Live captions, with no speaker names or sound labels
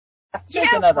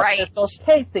Speaking of the pistols,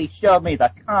 Kacey showed me the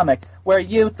comic where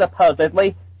you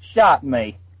supposedly shot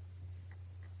me.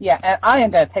 Yeah, and I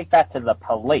am going to take that to the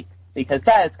police, because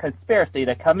that is conspiracy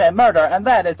to commit murder, and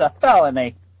that is a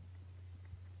felony.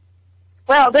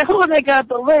 Well, then who are they going to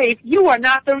believe? You are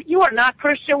not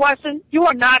Christian Wesson. You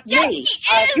are not yes, me. He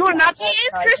is. You are not. He is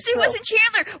Christian Wesson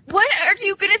Chandler. What are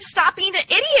you going to stop being an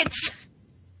idiot?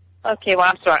 Okay, well,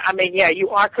 I'm sorry. I mean, yeah, you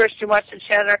are Christian Wesson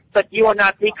Chandler, but you are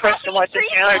not the Christian Wesson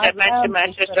Chandler that went to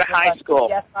Manchester High School.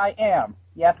 Yes, I am.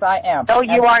 Yes, I am. No,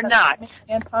 you are not.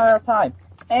 The entire time.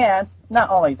 And not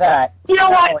only that. You know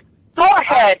what? Go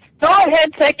ahead. Go ahead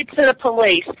and take it to the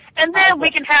police. And then we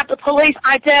can have the police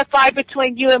identify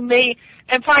between you and me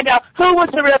and find out who was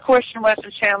the real Christian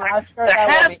Wesson Chandler, that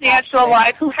has the actual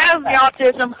life, who has the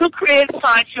autism, who created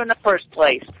science in the first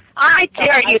place. I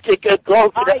dare you to go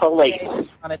to the police. I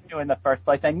wanted to in the first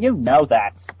place, and you know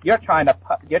that. You're trying to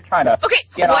Okay,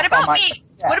 get what off about on my... me?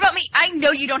 Yeah. What about me? I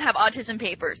know you don't have autism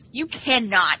papers. You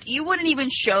cannot. You wouldn't even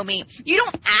show me. You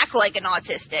don't act like an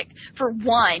autistic. For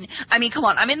one, I mean, come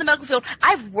on, I'm in the medical field.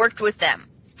 I've worked with them.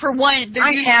 For one,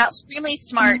 they're usually extremely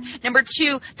smart. Number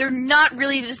two, they're not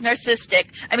really just narcissistic.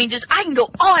 I mean, I can go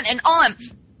on and on.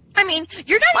 I mean,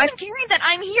 you're not even caring that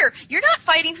I'm here. You're not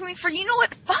fighting for me for, you know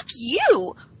what? Fuck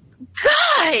you.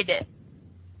 God!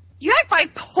 You act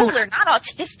bipolar, not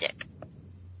autistic.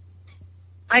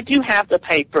 I do have the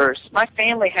papers. My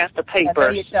family has the papers. No,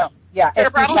 you don't. Yeah, They're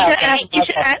probably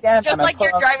just like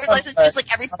your driver's license, just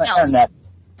like everything else.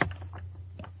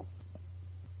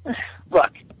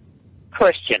 Look,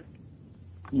 Christian.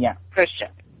 Yeah. Christian.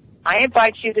 I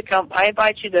invite you to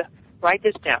write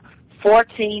this down.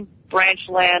 14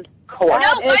 Branchland Court.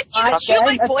 No, what? You shoot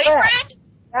my boyfriend?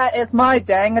 That is my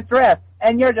dang address,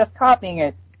 and you're just copying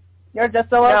it. You're just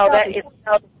so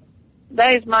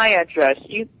that is my address.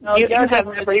 You have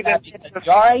never even...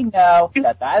 You already know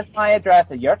that is my address,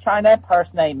 and you're trying to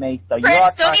impersonate me, so Chris, you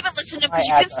are... don't even listen to him, because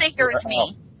you can stay here with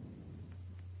me.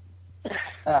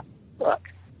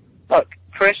 Look,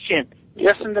 Christian,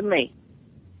 listen to me.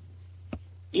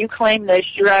 You claim this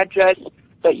your address,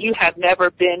 but you have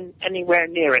never been anywhere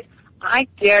near it. I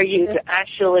dare you to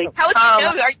actually... How would you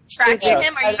know? Are you tracking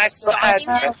him? Are you stalking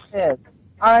him?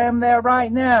 I am there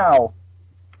right now.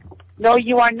 No,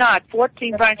 you are not.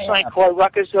 14 Branchland Court,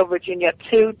 Ruckersville, Virginia,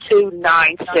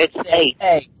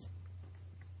 22968.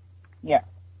 Yeah.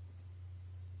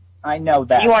 I know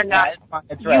that. You are not.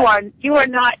 You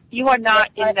are not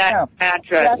in that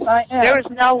address. Yes, I am. There is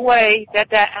no way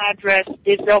that address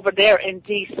is over there in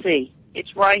D.C.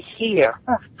 It's right here.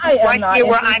 Right here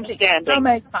where I'm standing. How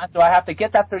many times do I have to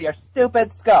get that through your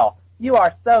stupid skull? You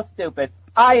are so stupid.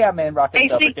 I am in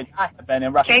Ruckersville, Virginia. I have been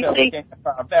in Ruckersville, Virginia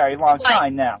for a very long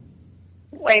time now.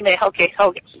 Wait a minute. Okay,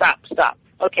 stop.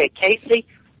 Okay, Kacey,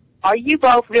 are you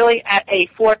both really at a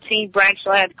 14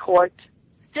 Branchland Court?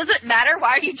 Does it matter? Why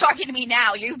are you talking to me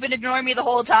now? You've been ignoring me the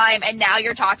whole time, and now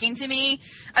you're talking to me?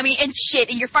 I mean, and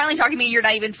you're finally talking to me, you're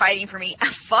not even fighting for me.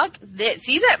 Fuck this.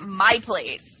 He's at my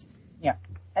place. Yeah.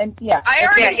 And yeah. I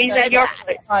already he's at your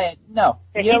place. No.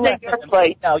 He's at your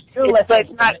place. No, you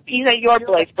listen. He's at your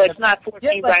place, but it's not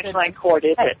 14 Branchland Court,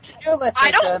 is it?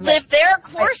 I don't live there, of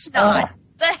course not.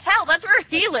 The hell? That's where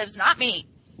he lives, not me.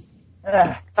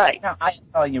 Right. No, I am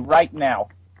telling you right now.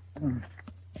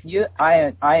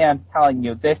 I am telling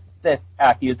you this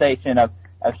accusation of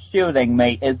shooting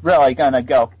me is really going to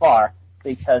go far,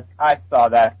 because I saw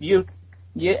that it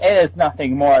is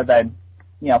nothing more than,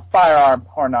 firearm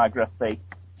pornography.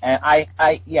 And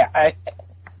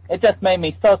it just made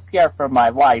me so scared for my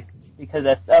life, because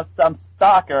of some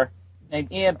stalker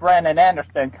named Ian Brandon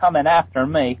Anderson coming after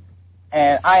me.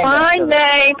 And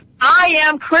I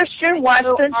am Christian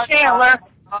Weston Chandler.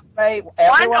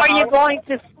 When are you going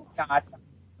to...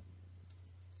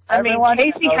 I mean,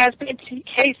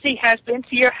 Kacey has been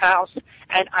to your house,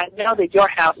 and I know that your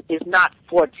house is not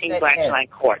 14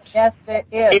 Branchland Court. Yes, it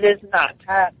is. It is not.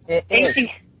 It Kacey, is.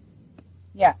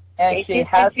 Yeah, and Kacey she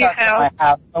has come to my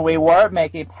house, and we were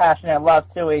making passionate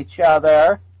love to each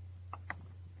other.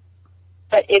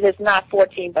 But it is not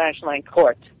 14 Branchland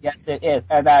Court. Yes, it is,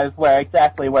 and that is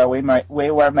exactly where we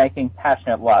were making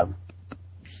passionate love.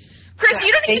 Chris,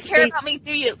 you don't even care about me,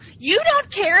 do you? You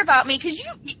don't care about me because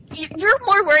you're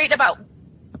more worried about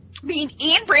being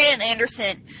Ian Brandon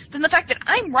Anderson than the fact that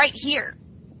I'm right here.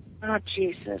 Oh,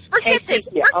 Jesus. Forget this.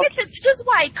 Forget this. This is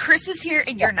why Chris is here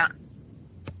and you're not.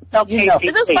 No, this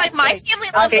is why my family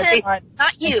loves him,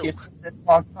 not you. This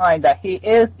long time that he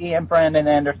is Ian Brandon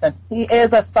Anderson. He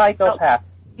is a psychopath.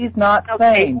 He's not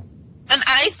sane. And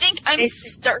I think I'm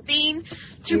starting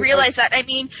to realize that. I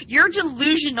mean, you're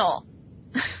delusional.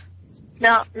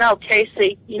 No,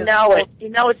 Kacey, you know it.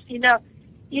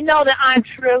 You know that I'm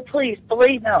true. Please,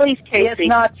 believe, please, Kacey. It's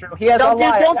not true. He has a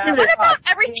lie. Don't do this. What about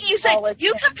everything you said?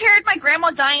 You compared my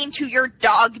grandma dying to your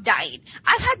dog dying.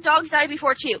 I've had dogs die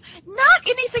before too. Not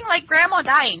anything like grandma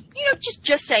dying.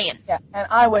 Just saying. Yeah, and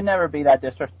I would never be that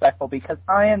disrespectful because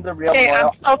I am the real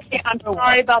royal. I'm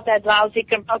sorry about that lousy.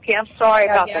 I'm sorry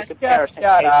about that comparison.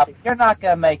 Shut up. You're not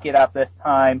gonna make it up this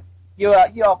time. You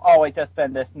have always just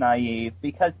been this naive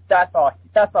because that's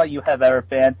all you have ever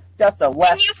been. Just a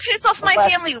less. And you piss off my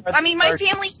family. I mean, my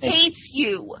family hates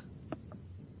you.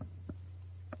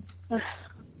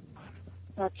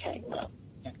 Okay.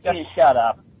 Just shut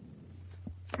up.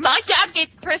 My dad gave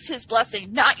Chris his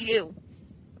blessing, not you.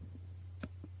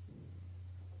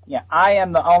 Yeah, I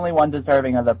am the only one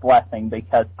deserving of the blessing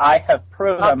because I have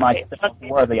proven myself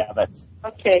worthy of it.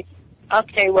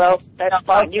 Okay, well, that's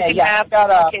fine. Okay, you can have. Shut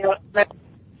up. Okay,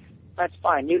 that's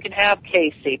fine. You can have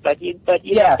Kacey, but you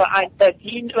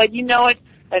know it,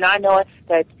 and I know it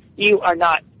that you are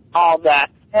not all that.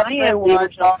 I am the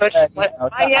original Christian.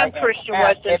 I am Christian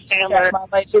Weston Chandler.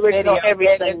 The original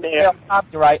everything there.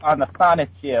 Copyright on the Sonic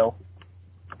Shoe.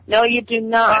 No, you do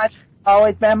not. It's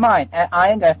always been mine, and I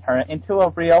am going to turn it into a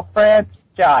real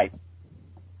franchise.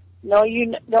 No,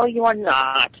 you are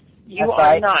not. You That's are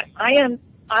right. not.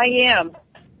 I am.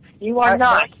 You are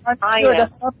not. I am.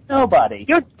 Nobody.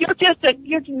 You're the nobody.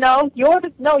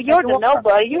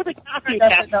 You're the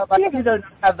copycat. You don't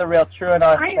have the real true and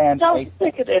honest fan. I'm so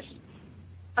sick of this.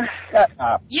 Shut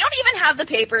up. You don't even have the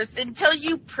papers. Until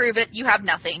you prove it, you have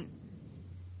nothing.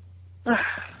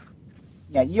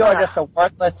 Yeah, you are just a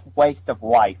worthless waste of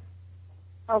life.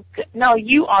 Okay. No,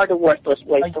 you are the worthless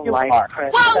waste of life.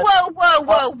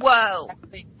 Whoa.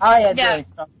 I am doing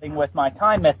something with my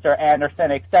time, Mr.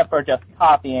 Anderson, except for just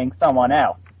copying someone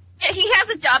else. Yeah, he has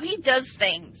a job. He does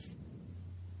things.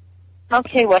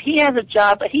 Okay, well, he has a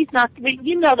job, but he's not.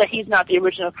 You know that he's not the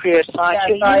original creator of Sonic.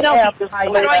 Yes, you know How do I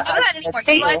know that anymore?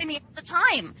 You lie to me all the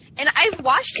time, and I've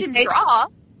watched him draw.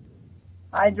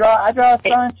 I draw a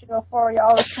Sonic Shoe for you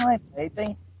all the time,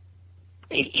 baby.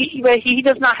 He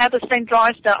does not have the same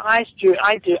drawing style I do.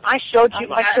 I showed you.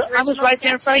 I was right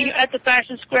there in front of you at the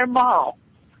Fashion Square Mall.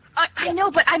 I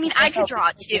know, but I mean, I can draw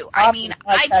it too. I mean,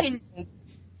 I can.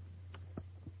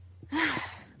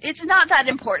 It's not that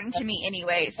important to me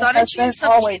anyway. Sonic Shoe is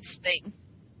some kid's thing.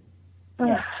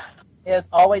 Yeah. It has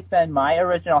always been my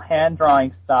original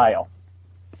hand-drawing style.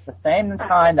 The same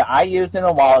kind that I used in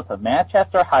the walls of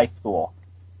Manchester High School.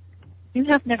 You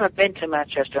have never been to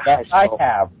Manchester High School. I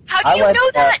have. How do you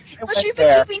know that? Unless you've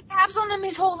been keeping tabs on him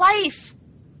his whole life.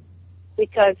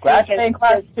 Because graduating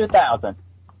class 2000.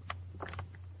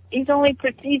 He's only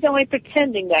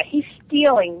pretending that. He's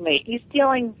stealing me. He's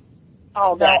stealing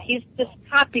all that. He's just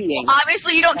copying. Well,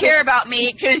 obviously you don't care about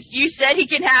me because you said he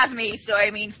can have me, so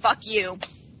I mean, fuck you.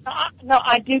 No,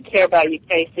 I do care about you,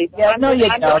 Kacey. Yeah, no, you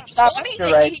don't. Stop it,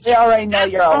 right. They already know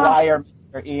you're a liar,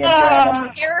 Mr. Ian. I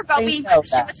don't care about being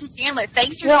Christian Weston Chandler.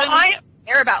 Thanks for showing me you don't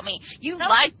care about me. You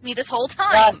lied to me this whole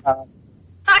time.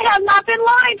 I have not been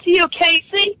lying to you,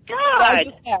 Kacey. God.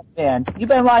 You have been. You've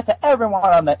been lying to everyone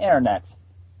on the internet.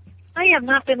 I have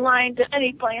not been lying to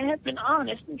anybody. I have been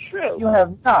honest and true. You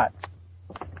have not.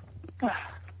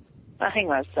 Hang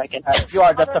on a second. You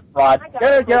are just a fraud.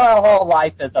 Your whole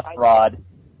life is a fraud.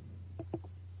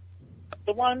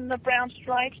 The one in the brown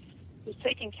stripes who's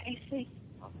taking Kacey?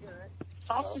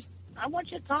 I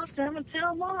want you to talk to him and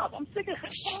tell him off. I'm sick of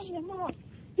calling him off.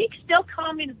 He can still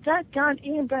call me that gun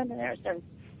Ian Brandon Harrison.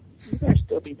 You better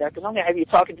still be there because I'm going to have you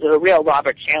talking to the real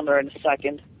Robert Chandler in a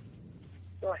second.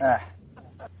 Go ahead.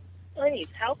 Please,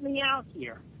 help me out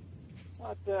here.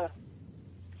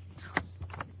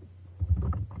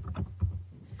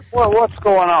 Well, what's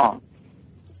going on?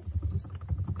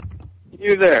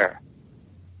 You there?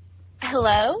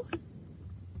 Hello?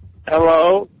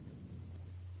 Hello?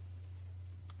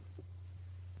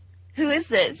 Who is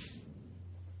this?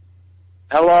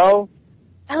 Hello?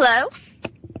 Hello?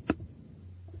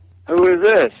 Who is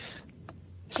this?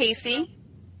 Kacey?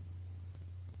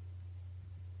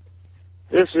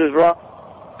 This is Rob.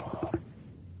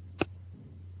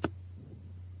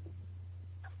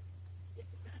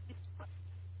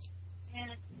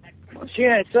 Well, she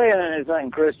ain't saying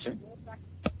anything, Christian.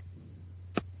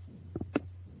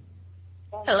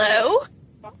 Hello?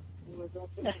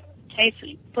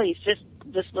 Kacey, please, just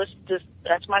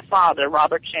that's my father,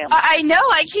 Robert Chandler. I know,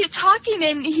 I keep talking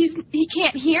and he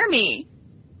can't hear me.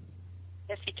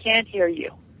 Yes, he can't hear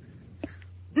you.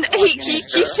 He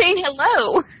keeps saying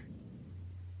hello.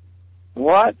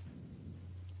 What?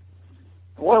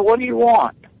 What do you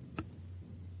want?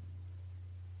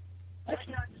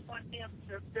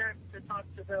 to talk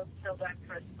to those till that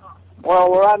Chris off.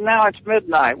 Well, right now it's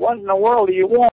midnight. What in the world do you want?